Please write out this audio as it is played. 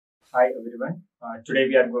Hi everyone. Today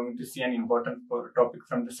we are going to see an important topic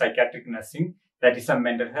from the psychiatric nursing, that is a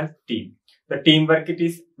mental health team. The teamwork, it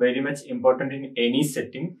is very much important in any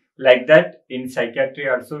setting. Like that, in psychiatry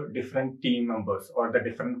also different team members or the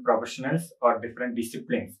different professionals or different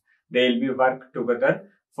disciplines, they will be work together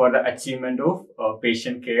for the achievement of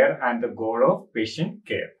patient care and the goal of patient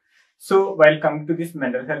care. So while coming to this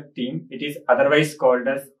mental health team, it is otherwise called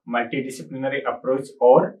as multidisciplinary approach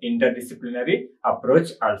or interdisciplinary approach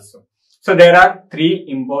also. So there are three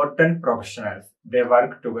important professionals. They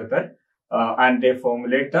work together and they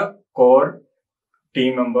formulate the core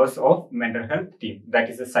team members of mental health team. That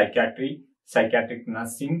is the psychiatry, psychiatric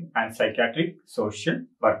nursing and psychiatric social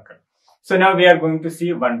worker. So now we are going to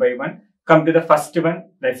see one by one. Come to the first one,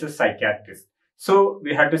 that's a psychiatrist. So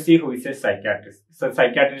we have to see who is a psychiatrist. So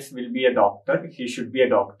psychiatrist will be a doctor. He should be a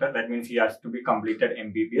doctor. That means he has to be completed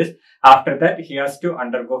MBBS. After that, he has to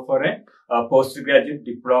undergo for a postgraduate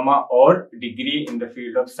diploma or degree in the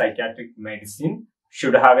field of psychiatric medicine.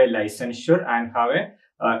 Should have a licensure and have a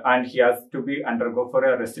and he has to be undergo for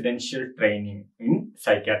a residential training in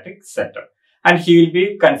psychiatric setup. And he will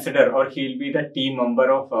be considered, or he will be the team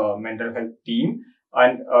member of mental health team.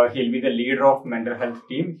 And he'll be the leader of mental health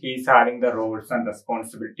team. He's having the roles and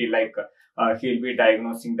responsibility, like he'll be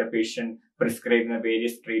diagnosing the patient, prescribing the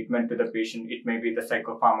various treatment to the patient. It may be the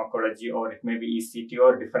psychopharmacology, or it may be ECT,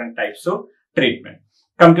 or different types of treatment.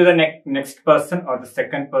 Come to the next person, or the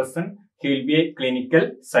second person. He'll be a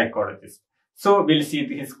clinical psychologist. So we'll see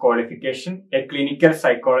his qualification. A clinical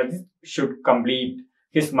psychologist should complete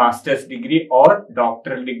his master's degree or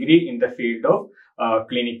doctoral degree in the field of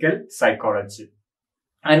clinical psychology.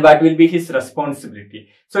 And what will be his responsibility?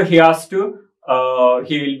 So he has to,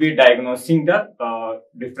 he will be diagnosing the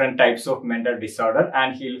different types of mental disorder,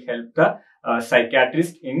 and he'll help the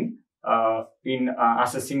psychiatrist in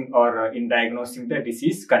assessing or in diagnosing the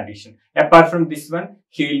disease condition. Apart from this one,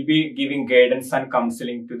 he will be giving guidance and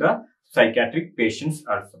counseling to the psychiatric patients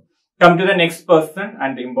also. Come to the next person,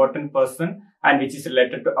 and the important person, and which is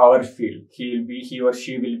related to our field. He or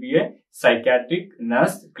she will be a psychiatric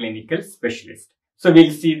nurse clinical specialist. So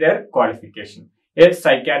we'll see their qualification. A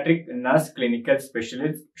psychiatric nurse clinical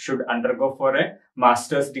specialist should undergo for a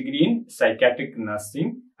master's degree in psychiatric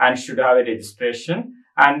nursing and should have a registration,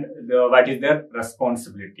 and what is their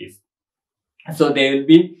responsibilities. So they will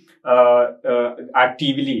be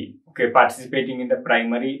actively participating in the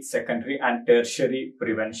primary, secondary and tertiary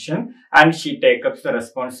prevention, and she takes up the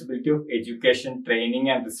responsibility of education,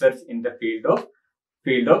 training and research in the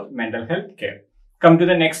field of mental health care. Come to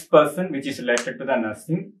the next person, which is related to the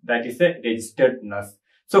nursing, that is a registered nurse.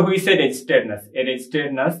 So who is a registered nurse? A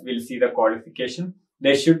registered nurse will see the qualification.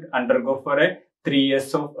 They should undergo for a 3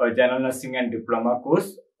 years of general nursing and diploma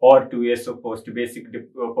course, or 2 years of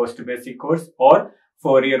post-basic course, or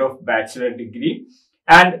 4 years of bachelor degree.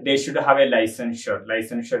 And they should have a licensure.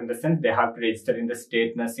 Licensure in the sense they have to register in the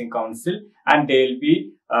State Nursing Council, and they will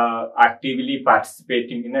be actively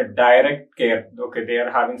participating in a direct care. They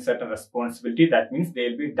are having certain responsibility. That means they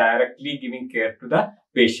will be directly giving care to the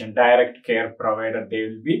patient. Direct care provider they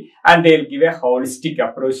will be, and they will give a holistic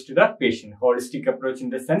approach to the patient. Holistic approach in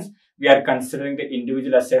the sense we are considering the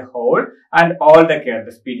individual as a whole, and all the care,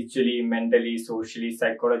 the spiritually, mentally, socially,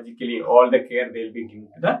 psychologically, all the care they will be giving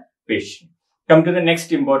to the patient. Come to the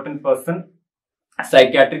next important person,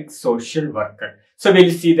 psychiatric social worker. So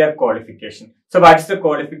we'll see their qualification. So what is the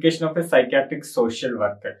qualification of a psychiatric social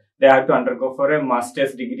worker? They have to undergo for a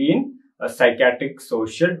master's degree in psychiatric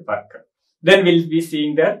social worker. Then we'll be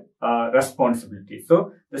seeing their responsibility.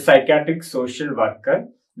 So the psychiatric social worker,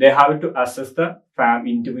 they have to assess the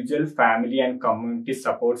individual, family and community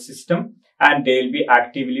support system, and they'll be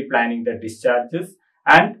actively planning the discharges,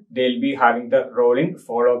 and they'll be having the rolling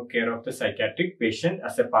follow-up care of the psychiatric patient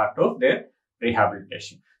as a part of their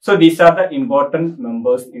rehabilitation. So these are the important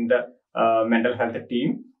members in the mental health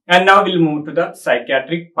team. And now we'll move to the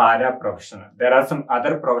psychiatric para-professional. There are some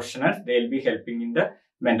other professionals, they'll be helping in the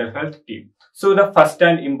mental health team. So the first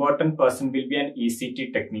and important person will be an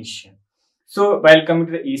ECT technician. So while coming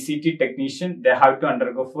to the ECT technician, they have to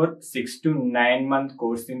undergo for 6 to 9 month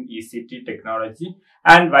course in ECT technology.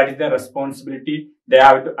 And what is the responsibility? They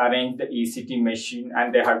have to arrange the ECT machine,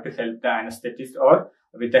 and they have to help the anesthetist, or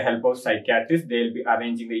with the help of psychiatrist, they will be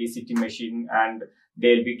arranging the ECT machine and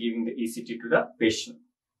they will be giving the ECT to the patient.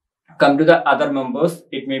 Come to the other members,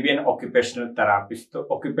 it may be an occupational therapist. So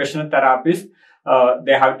occupational therapist,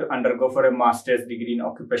 they have to undergo for a master's degree in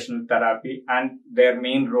occupational therapy, and their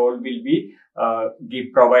main role will be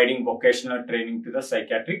providing vocational training to the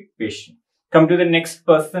psychiatric patient. Come to the next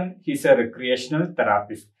person, he's a recreational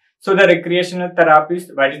therapist. So the recreational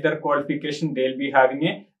therapist, what is their qualification? They'll be having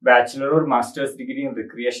a bachelor or master's degree in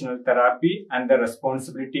recreational therapy, and the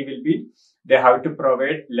responsibility will be they have to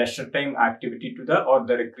provide leisure time activity to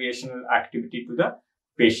the recreational activity to the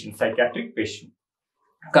patient, psychiatric patient.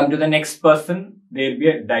 Come to the next person, there will be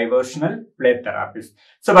a diversional play therapist.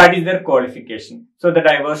 So what is their qualification? So the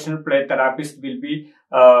diversional play therapist will be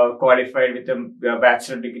qualified with a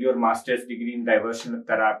bachelor degree or master's degree in diversional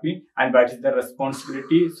therapy. And what is the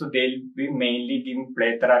responsibility? So they'll be mainly giving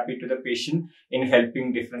play therapy to the patient in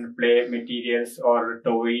helping different play materials or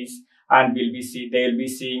toys, and they'll be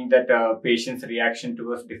seeing that patient's reaction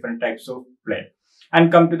towards different types of play.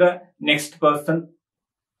 And come to the next person,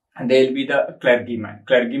 and they'll be the clergyman.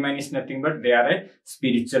 Clergyman is nothing but they are a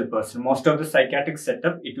spiritual person. Most of the psychiatric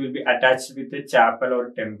setup, it will be attached with a chapel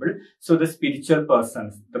or temple. So the spiritual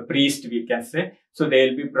persons, the priest we can say, so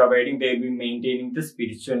they'll be maintaining the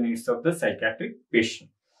spiritual needs of the psychiatric patient.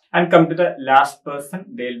 And come to the last person,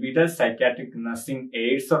 they'll be the psychiatric nursing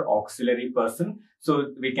aides or auxiliary person.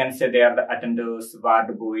 So we can say they are the attenders,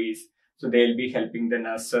 ward boys. So they'll be helping the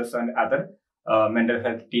nurses and other mental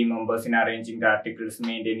health team members in arranging the articles,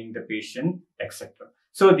 maintaining the patient, etc.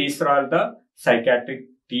 So these are all the psychiatric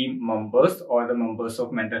team members or the members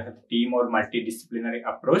of mental health team or multidisciplinary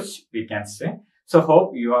approach we can say. So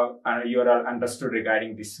hope you are all understood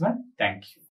regarding this one. Thank you.